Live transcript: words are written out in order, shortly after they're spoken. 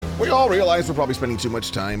We all realize we're probably spending too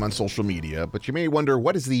much time on social media, but you may wonder,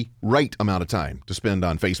 what is the right amount of time to spend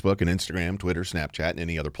on Facebook and Instagram, Twitter, Snapchat, and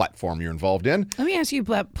any other platform you're involved in? Let me ask you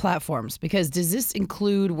platforms, because does this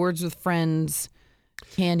include Words with Friends,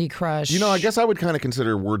 Candy Crush? You know, I guess I would kind of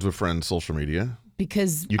consider Words with Friends social media.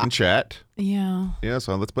 Because you can chat. Yeah. Yeah,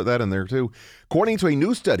 so let's put that in there too. According to a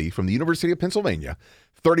new study from the University of Pennsylvania,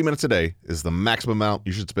 30 minutes a day is the maximum amount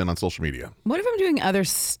you should spend on social media. What if I'm doing other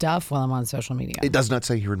stuff while I'm on social media? It does not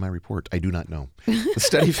say here in my report. I do not know. The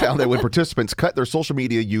study found that when participants cut their social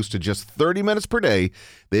media use to just 30 minutes per day,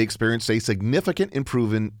 they experienced a significant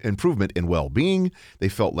improvement in well-being. They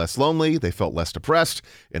felt less lonely, they felt less depressed,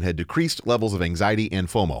 and had decreased levels of anxiety and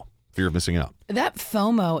FOMO. Fear of missing out. That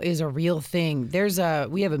FOMO is a real thing.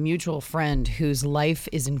 We have a mutual friend whose life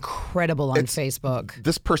is incredible on Facebook.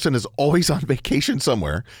 This person is always on vacation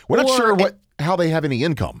somewhere. We're not sure how they have any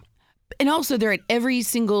income. And also, they're at every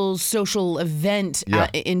single social event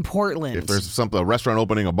in Portland. If there's a restaurant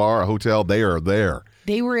opening, a bar, a hotel, they are there.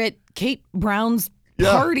 They were at Kate Brown's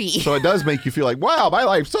party. So it does make you feel like, wow, my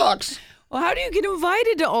life sucks. Well, how do you get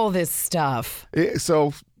invited to all this stuff?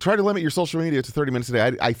 So try to limit your social media to 30 minutes a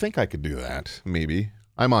day. I think I could do that, maybe.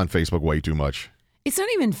 I'm on Facebook way too much. It's not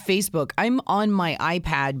even Facebook. I'm on my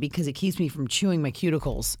iPad because it keeps me from chewing my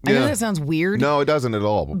cuticles. I know that sounds weird. No, it doesn't at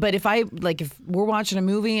all. But if we're watching a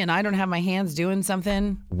movie and I don't have my hands doing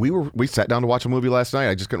something. We sat down to watch a movie last night.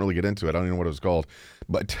 I just couldn't really get into it. I don't even know what it was called.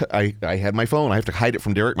 But I had my phone. I have to hide it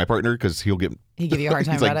from Derek, my partner, because he'll give you a hard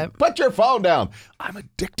time about it. Put your phone down. I'm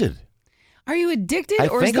addicted. Are you addicted,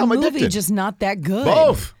 or is the movie just not that good?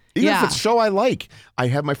 Both. Even if it's a show I like, I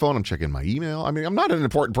have my phone. I'm checking my email. I mean, I'm not an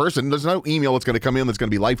important person. There's no email that's going to come in that's going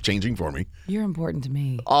to be life-changing for me. You're important to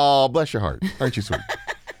me. Oh, bless your heart. Aren't you sweet?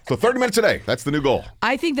 So 30 minutes a day. That's the new goal.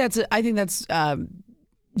 I think that's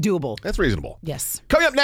doable. That's reasonable. Yes. Coming up next.